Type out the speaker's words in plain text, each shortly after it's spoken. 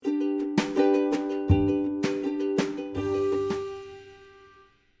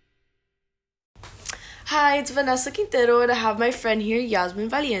Hi, it's Vanessa Quintero, and I have my friend here, Yasmin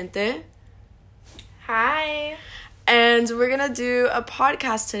Valiente. Hi. And we're gonna do a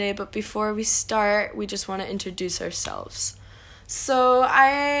podcast today, but before we start, we just want to introduce ourselves. So,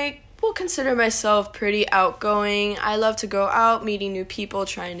 I will consider myself pretty outgoing. I love to go out, meeting new people,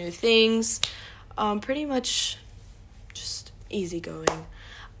 trying new things. Pretty much just easygoing.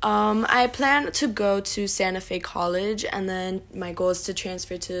 I plan to go to Santa Fe College, and then my goal is to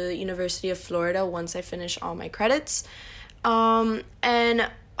transfer to University of Florida once I finish all my credits. And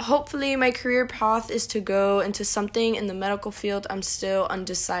hopefully my career path is to go into something in the medical field. I'm still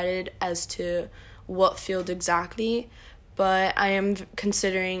undecided as to what field exactly, but I am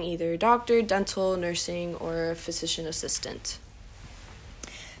considering either doctor, dental, nursing, or physician assistant.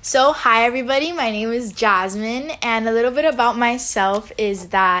 So, hi everybody, my name is Jasmine, and a little bit about myself is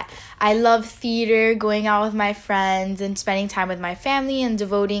that I love theater, going out with my friends, and spending time with my family, and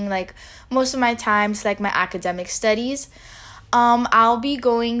devoting most of my time to my academic studies. I'll be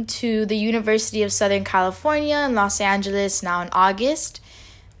going to the University of Southern California in Los Angeles now in August,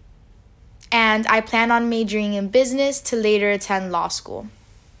 and I plan on majoring in business to later attend law school.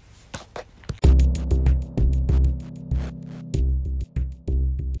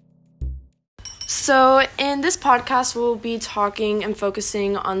 So, in this podcast, we'll be talking and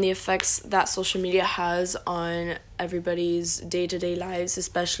focusing on the effects that social media has on everybody's day-to-day lives,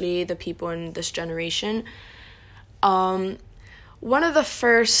 especially the people in this generation. One of the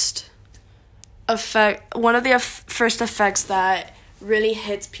first effects that really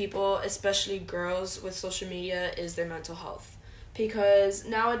hits people, especially girls with social media, is their mental health. Because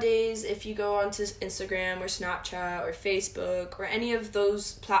nowadays, if you go onto Instagram or Snapchat or Facebook or any of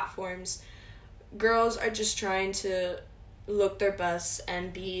those platforms, girls are just trying to look their best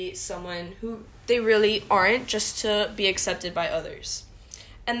and be someone who they really aren't, just to be accepted by others.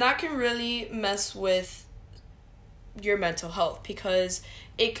 And that can really mess with your mental health, because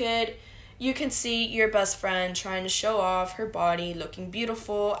you can see your best friend trying to show off her body, looking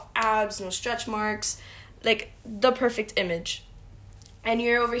beautiful, abs, no stretch marks, the perfect image. And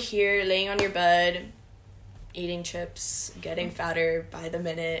you're over here laying on your bed, eating chips, getting fatter by the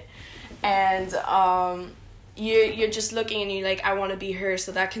minute, and you're just looking and you're like, I want to be her.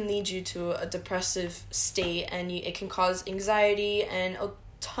 So that can lead you to a depressive state, and it can cause anxiety and a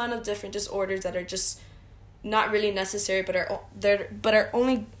ton of different disorders that are just not really necessary, but are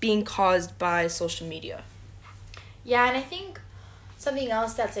only being caused by social media. Yeah, and I think something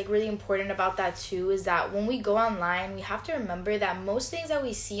else that's really important about that too is that when we go online, we have to remember that most things that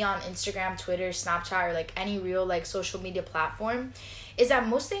we see on Instagram, Twitter, Snapchat, or any real social media platform is that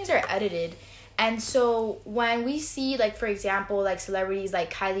most things are edited. And so when we see for example celebrities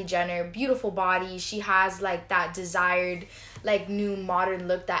like Kylie Jenner, beautiful body, she has that desired new modern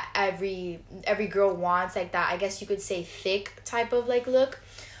look that every girl wants, that I guess you could say thick type of look.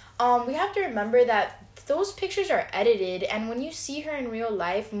 We have to remember that those pictures are edited, and when you see her in real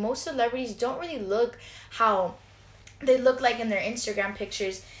life, most celebrities don't really look how they look in their Instagram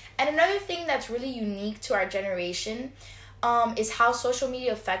pictures. And another thing that's really unique to our generation is how social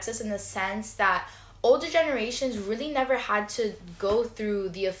media affects us, in the sense that older generations really never had to go through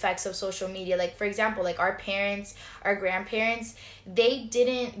the effects of social media. For example, our parents, our grandparents, they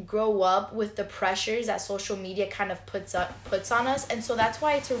didn't grow up with the pressures that social media kind of puts on us. And so that's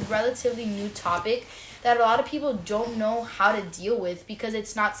why it's a relatively new topic that a lot of people don't know how to deal with, because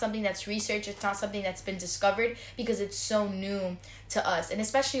it's not something that's researched, it's not something that's been discovered, because it's so new to us, and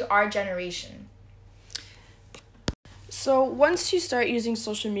especially our generation. So once you start using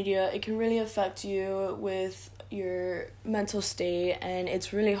social media, it can really affect you with your mental state, and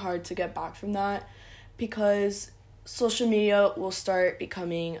it's really hard to get back from that, because social media will start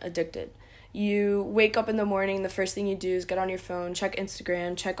becoming addicted. You wake up in the morning, the first thing you do is get on your phone, check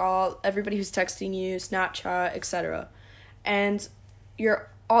Instagram, check everybody who's texting you, Snapchat, etc. And you're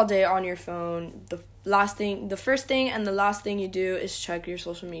all day on your phone. The first thing and the last thing you do is check your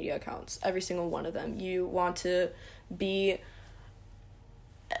social media accounts, every single one of them. You want to be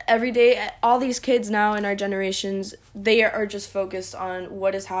every day. All these kids now in our generations, they are just focused on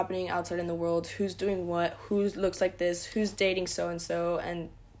what is happening outside in the world, who's doing what, who looks like this, who's dating so-and-so, and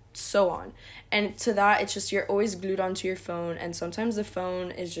so on. And to that, it's just you're always glued onto your phone, and sometimes the phone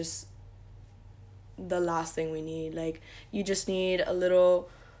is just the last thing we need. You just need a little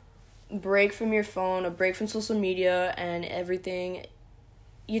break from your phone, a break from social media and everything.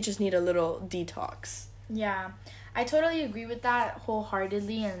 You just need a little detox. Yeah, I totally agree with that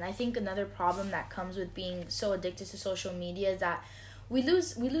wholeheartedly. And I think another problem that comes with being so addicted to social media is that we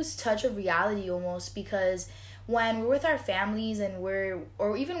lose touch of reality almost, because when we're with our families and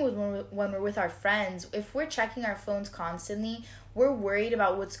or even when we're with our friends, if we're checking our phones constantly, we're worried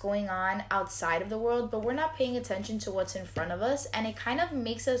about what's going on outside of the world, but we're not paying attention to what's in front of us, and it kind of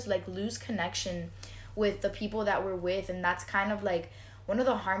makes us like lose connection with the people that we're with. And that's kind of like one of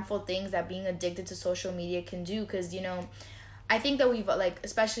the harmful things that being addicted to social media can do, because I think that we've, like,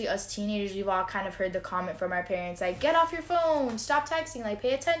 especially us teenagers, we've all kind of heard the comment from our parents, like, get off your phone, stop texting, like,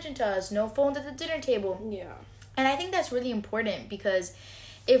 pay attention to us, no phones at the dinner table. Yeah. And I think that's really important, because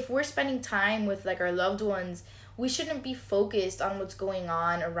if we're spending time with, like, our loved ones, we shouldn't be focused on what's going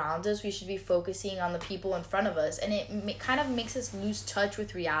on around us. We should be focusing on the people in front of us. And it kind of makes us lose touch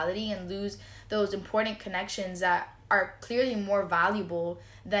with reality and lose those important connections that are clearly more valuable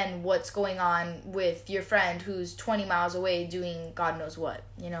than what's going on with your friend who's 20 miles away doing God knows what,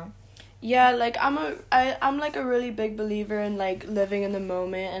 Yeah, like, I'm like a really big believer in, like, living in the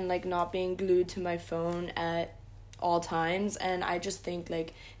moment and, like, not being glued to my phone at all times. And I just think,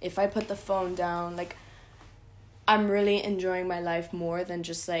 like, if I put the phone down, like, I'm really enjoying my life more than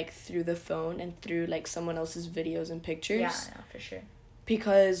just, like, through the phone and through, like, someone else's videos and pictures. Yeah, for sure.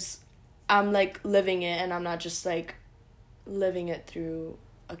 Because I'm, like, living it, and I'm not just, like, living it through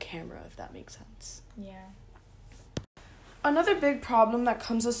a camera, if that makes sense. Yeah. Another big problem that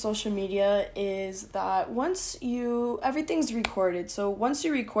comes with social media is that everything's recorded. So once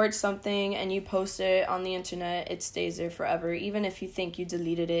you record something and you post it on the internet, it stays there forever. Even if you think you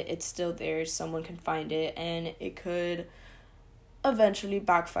deleted it, it's still there. Someone can find it, and it could eventually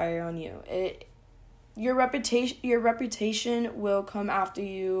backfire on you. Your reputation will come after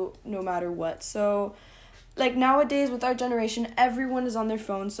you no matter what. So, like, nowadays with our generation, everyone is on their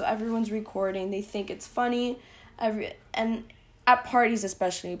phone, so everyone's recording. They think it's funny. And at parties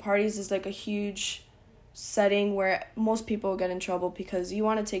especially, parties is like a huge setting where most people get in trouble because you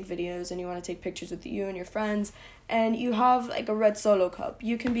want to take videos and you want to take pictures with you and your friends, and you have like a red Solo cup.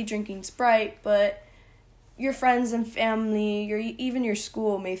 You can be drinking Sprite, but your friends and family, even your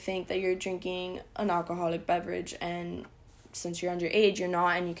school may think that you're drinking an alcoholic beverage, and since you're underage, you're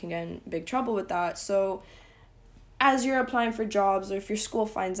not, and you can get in big trouble with that. So as you're applying for jobs, or if your school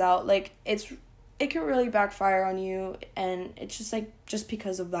finds out, like, it can really backfire on you, and it's just like, just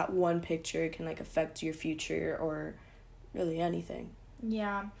because of that one picture, it can like affect your future or really anything.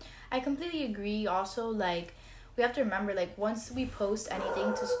 Yeah, I completely agree. Also, like, we have to remember, like, once we post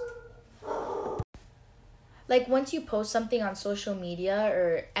anything once you post something on social media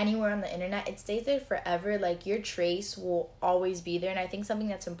or anywhere on the internet, it stays there forever. Like, your trace will always be there. And I think something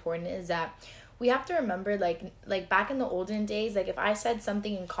that's important is that we have to remember, like back in the olden days, like, if I said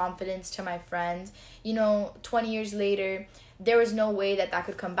something in confidence to my friends, 20 years later, there was no way that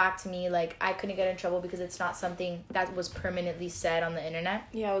could come back to me. Like, I couldn't get in trouble because it's not something that was permanently said on the internet.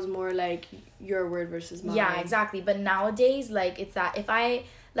 Yeah, it was more like your word versus mine. Yeah, exactly. But nowadays, like, it's that if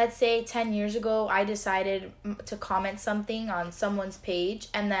let's say 10 years ago, I decided to comment something on someone's page,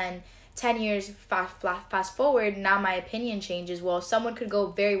 and then 10 years fast forward, now my opinion changes. Well, someone could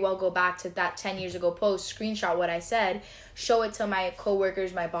very well go back to that 10 years ago post, screenshot what I said, show it to my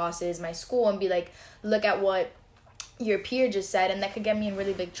coworkers, my bosses, my school, and be like, look at what your peer just said, and that could get me in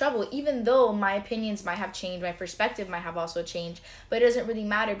really big trouble. Even though my opinions might have changed, my perspective might have also changed, but it doesn't really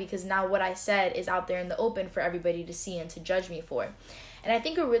matter, because now what I said is out there in the open for everybody to see and to judge me for. And I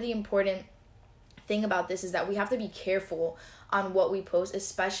think a really important thing about this is that we have to be careful on what we post,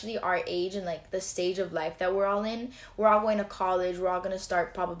 especially our age and like the stage of life that we're all in. We're all going to college, we're all going to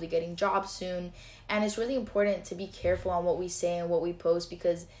start probably getting jobs soon, and it's really important to be careful on what we say and what we post,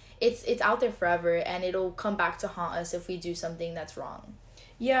 because it's out there forever, and it'll come back to haunt us if we do something that's wrong.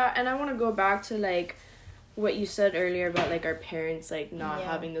 Yeah, and I want to go back to like what you said earlier about like our parents like not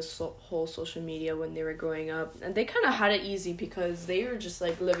having this whole social media when they were growing up, and they kind of had it easy because they were just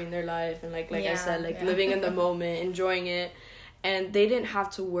like living their life and like I said, like living in the moment, enjoying it, and they didn't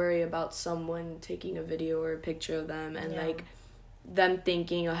have to worry about someone taking a video or a picture of them and like them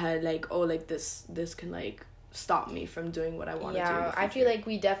thinking ahead, like, oh, like this can like stop me from doing what I want to do in the future. I feel like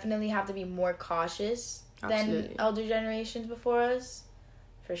we definitely have to be more cautious than elder generations before us,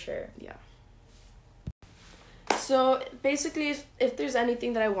 for sure. Yeah. So basically, if there's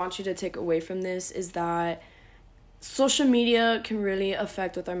anything that I want you to take away from this, is that social media can really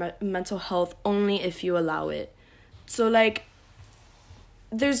affect with our mental health only if you allow it. So like,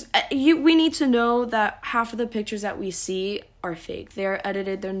 we need to know that half of the pictures that we see are fake. They are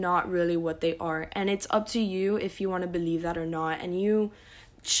edited. They're not really what they are, and it's up to you if you want to believe that or not. And you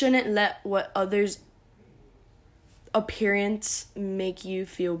shouldn't let what others appearance make you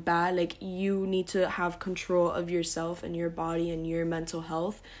feel bad. Like, you need to have control of yourself and your body and your mental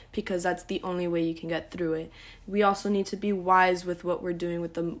health, because that's the only way you can get through it. We also need to be wise with what we're doing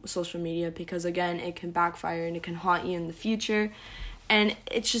with the social media, because again, it can backfire and it can haunt you in the future. And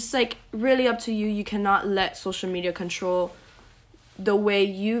it's just like really up to you. You cannot let social media control the way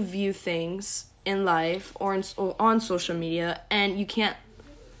you view things in life or on social media, and you can't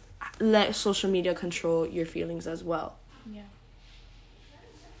let social media control your feelings as well. Yeah.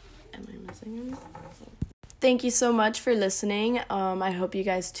 Am I missing anything? Thank you so much for listening. I hope you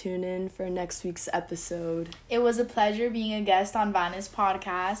guys tune in for next week's episode. It was a pleasure being a guest on Vanna's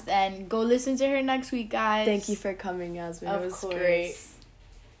podcast, and go listen to her next week, guys. Thank you for coming, Yasmin. Of it was course. great.